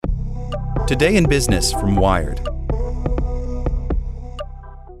Today in Business from Wired.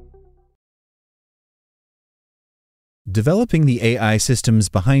 Developing the AI systems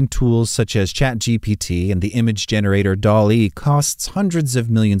behind tools such as ChatGPT and the image generator DALL-E costs hundreds of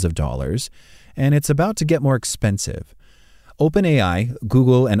millions of dollars, and it's about to get more expensive. OpenAI,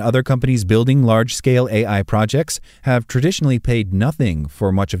 Google, and other companies building large-scale AI projects have traditionally paid nothing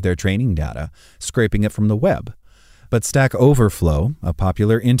for much of their training data, scraping it from the web. But Stack Overflow, a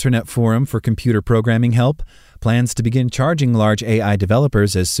popular internet forum for computer programming help, plans to begin charging large AI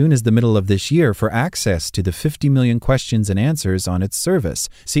developers as soon as the middle of this year for access to the 50 million questions and answers on its service,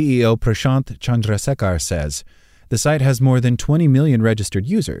 CEO Prashant Chandrasekhar says. The site has more than 20 million registered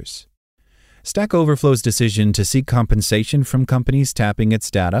users. Stack Overflow's decision to seek compensation from companies tapping its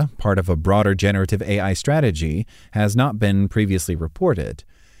data, part of a broader generative AI strategy, has not been previously reported.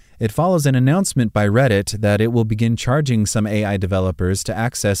 It follows an announcement by Reddit that it will begin charging some AI developers to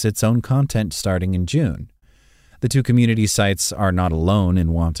access its own content starting in June. The two community sites are not alone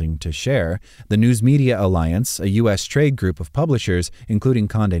in wanting to share. The News Media Alliance, a U.S. trade group of publishers, including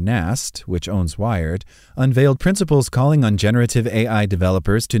Condé Nast, which owns Wired, unveiled principles calling on generative AI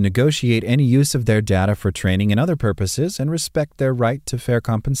developers to negotiate any use of their data for training and other purposes and respect their right to fair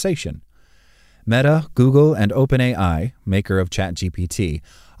compensation. Meta, Google, and OpenAI, maker of ChatGPT,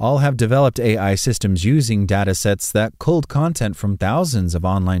 all have developed AI systems using datasets that culled content from thousands of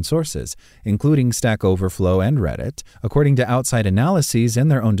online sources, including Stack Overflow and Reddit, according to outside analyses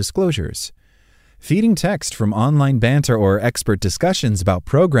and their own disclosures. Feeding text from online banter or expert discussions about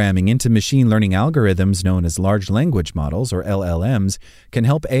programming into machine learning algorithms known as large language models, or LLMs, can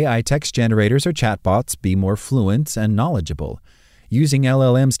help AI text generators or chatbots be more fluent and knowledgeable. Using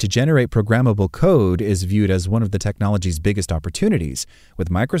LLMs to generate programmable code is viewed as one of the technology's biggest opportunities, with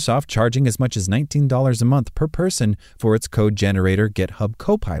Microsoft charging as much as $19 a month per person for its code generator GitHub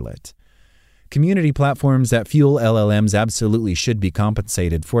Copilot. Community platforms that fuel LLMs absolutely should be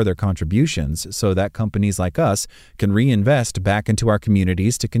compensated for their contributions so that companies like us can reinvest back into our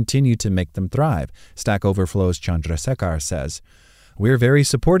communities to continue to make them thrive, Stack Overflow's Chandrasekhar says. We're very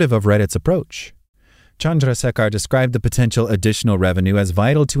supportive of Reddit's approach. Chandrasekhar described the potential additional revenue as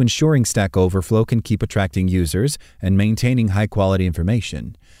vital to ensuring Stack Overflow can keep attracting users and maintaining high-quality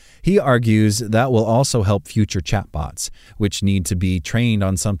information. He argues that will also help future chatbots, which need to be trained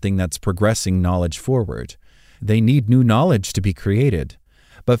on something that's progressing knowledge forward. They need new knowledge to be created.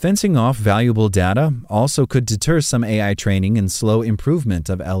 But fencing off valuable data also could deter some AI training and slow improvement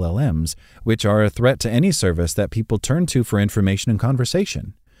of LLMs, which are a threat to any service that people turn to for information and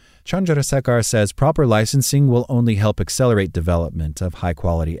conversation. Chandrasekhar says proper licensing will only help accelerate development of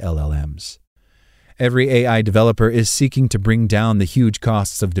high-quality LLMs. Every AI developer is seeking to bring down the huge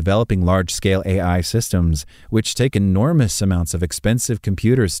costs of developing large-scale AI systems, which take enormous amounts of expensive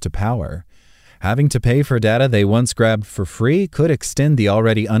computers to power. Having to pay for data they once grabbed for free could extend the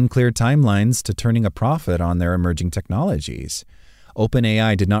already unclear timelines to turning a profit on their emerging technologies.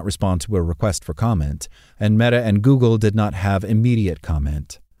 OpenAI did not respond to a request for comment, and Meta and Google did not have immediate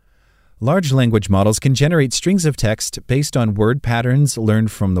comment. Large language models can generate strings of text based on word patterns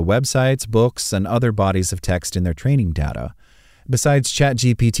learned from the websites, books, and other bodies of text in their training data. Besides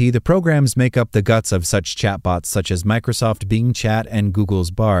ChatGPT, the programs make up the guts of such chatbots such as Microsoft Bing Chat and Google's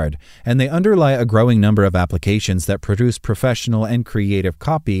Bard, and they underlie a growing number of applications that produce professional and creative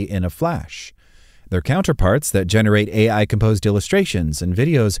copy in a flash. Their counterparts that generate AI-composed illustrations and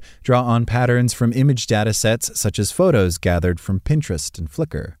videos draw on patterns from image datasets such as photos gathered from Pinterest and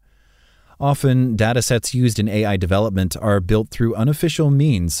Flickr. Often, datasets used in AI development are built through unofficial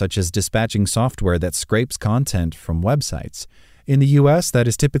means such as dispatching software that scrapes content from websites. In the U.S., that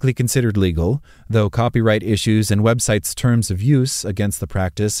is typically considered legal, though copyright issues and websites' terms of use against the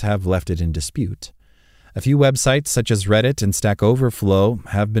practice have left it in dispute. A few websites such as Reddit and Stack Overflow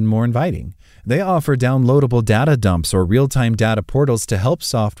have been more inviting. They offer downloadable data dumps or real-time data portals to help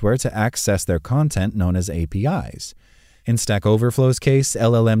software to access their content known as APIs. In Stack Overflow's case,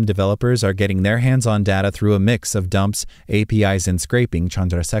 LLM developers are getting their hands on data through a mix of dumps, APIs, and scraping,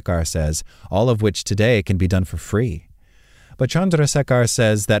 Chandrasekhar says, all of which today can be done for free. But Chandrasekhar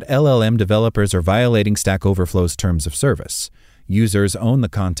says that LLM developers are violating Stack Overflow's terms of service. Users own the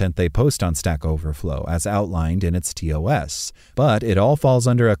content they post on Stack Overflow, as outlined in its TOS, but it all falls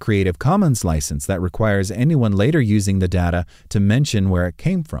under a Creative Commons license that requires anyone later using the data to mention where it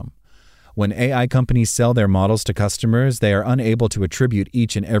came from. When AI companies sell their models to customers, they are unable to attribute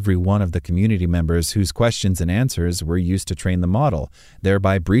each and every one of the community members whose questions and answers were used to train the model,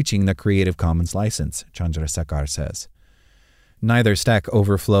 thereby breaching the Creative Commons license, Chandrasekhar says. Neither Stack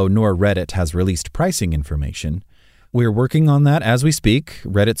Overflow nor Reddit has released pricing information. We're working on that as we speak,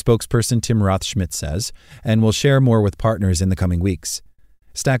 Reddit spokesperson Tim Rothschmidt says, and we'll share more with partners in the coming weeks.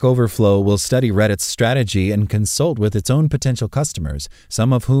 Stack Overflow will study Reddit's strategy and consult with its own potential customers,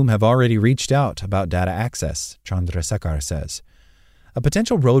 some of whom have already reached out about data access, Chandrasekhar says. A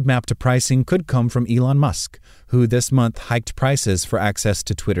potential roadmap to pricing could come from Elon Musk, who this month hiked prices for access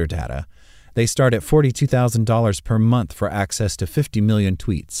to Twitter data. They start at $42,000 per month for access to 50 million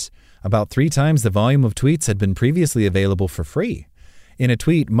tweets. About 3 times the volume of tweets had been previously available for free. In a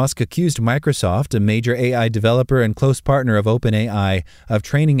tweet, Musk accused Microsoft, a major AI developer and close partner of OpenAI, of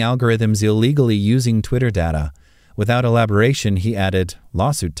training algorithms illegally using Twitter data. Without elaboration, he added,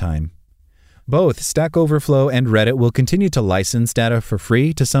 lawsuit time. Both Stack Overflow and Reddit will continue to license data for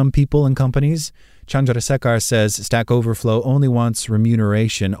free to some people and companies. Chandrasekhar says Stack Overflow only wants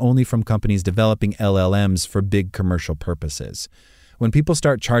remuneration only from companies developing LLMs for big commercial purposes. When people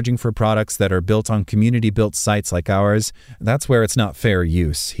start charging for products that are built on community-built sites like ours, that's where it's not fair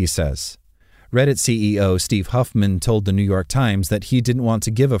use, he says. Reddit CEO Steve Huffman told the New York Times that he didn't want to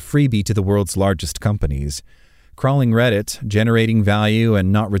give a freebie to the world's largest companies. Crawling Reddit, generating value,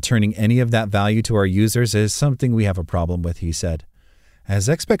 and not returning any of that value to our users is something we have a problem with, he said. As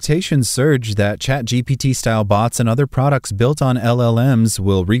expectations surge that ChatGPT-style bots and other products built on LLMs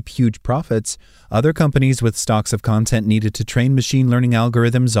will reap huge profits, other companies with stocks of content needed to train machine learning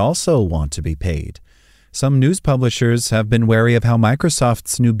algorithms also want to be paid. Some news publishers have been wary of how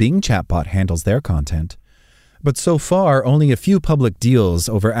Microsoft's new Bing chatbot handles their content. But so far, only a few public deals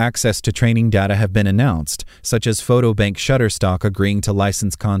over access to training data have been announced, such as Photobank Shutterstock agreeing to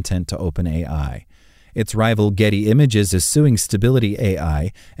license content to OpenAI. Its rival Getty Images is suing Stability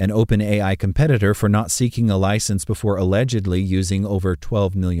AI, an OpenAI competitor, for not seeking a license before allegedly using over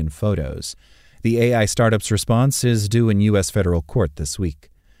 12 million photos. The AI startup's response is due in U.S. federal court this week.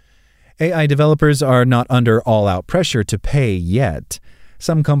 AI developers are not under all-out pressure to pay yet.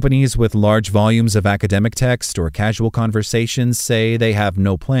 Some companies with large volumes of academic text or casual conversations say they have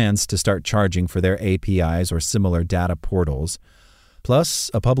no plans to start charging for their APIs or similar data portals. Plus,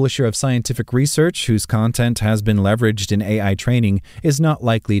 a publisher of scientific research whose content has been leveraged in AI training is not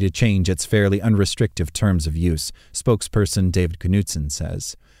likely to change its fairly unrestrictive terms of use, spokesperson David Knudsen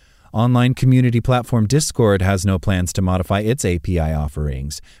says. Online community platform Discord has no plans to modify its API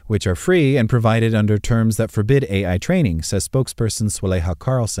offerings, which are free and provided under terms that forbid AI training, says spokesperson Swaleha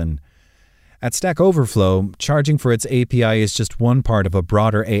Carlson. At Stack Overflow, charging for its API is just one part of a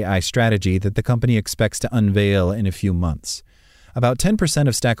broader AI strategy that the company expects to unveil in a few months. About 10%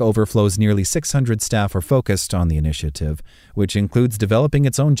 of Stack Overflow's nearly 600 staff are focused on the initiative, which includes developing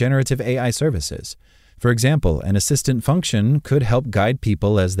its own generative AI services. For example, an assistant function could help guide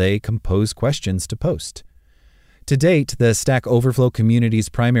people as they compose questions to post. To date, the Stack Overflow community's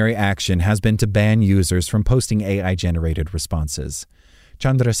primary action has been to ban users from posting AI-generated responses.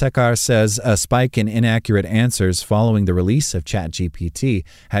 Chandrasekhar says a spike in inaccurate answers following the release of ChatGPT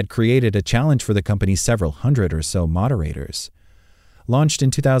had created a challenge for the company's several hundred or so moderators. Launched in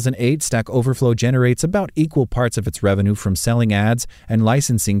 2008, Stack Overflow generates about equal parts of its revenue from selling ads and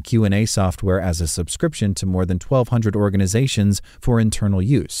licensing Q&A software as a subscription to more than 1,200 organizations for internal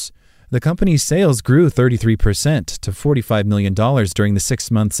use. The company's sales grew 33% to $45 million during the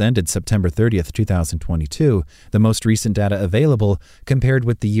 6 months ended September 30, 2022, the most recent data available, compared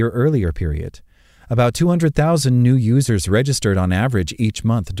with the year earlier period. About 200,000 new users registered on average each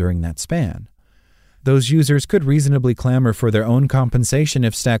month during that span. Those users could reasonably clamor for their own compensation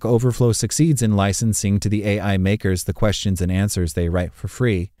if Stack Overflow succeeds in licensing to the AI makers the questions and answers they write for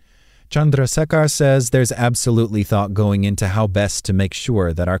free. Chandrasekhar says there's absolutely thought going into how best to make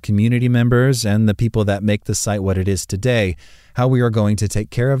sure that our community members and the people that make the site what it is today, how we are going to take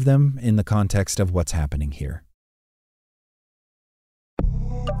care of them in the context of what's happening here.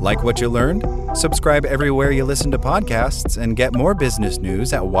 Like what you learned? Subscribe everywhere you listen to podcasts and get more business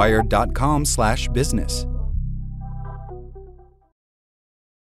news at wired.com/business.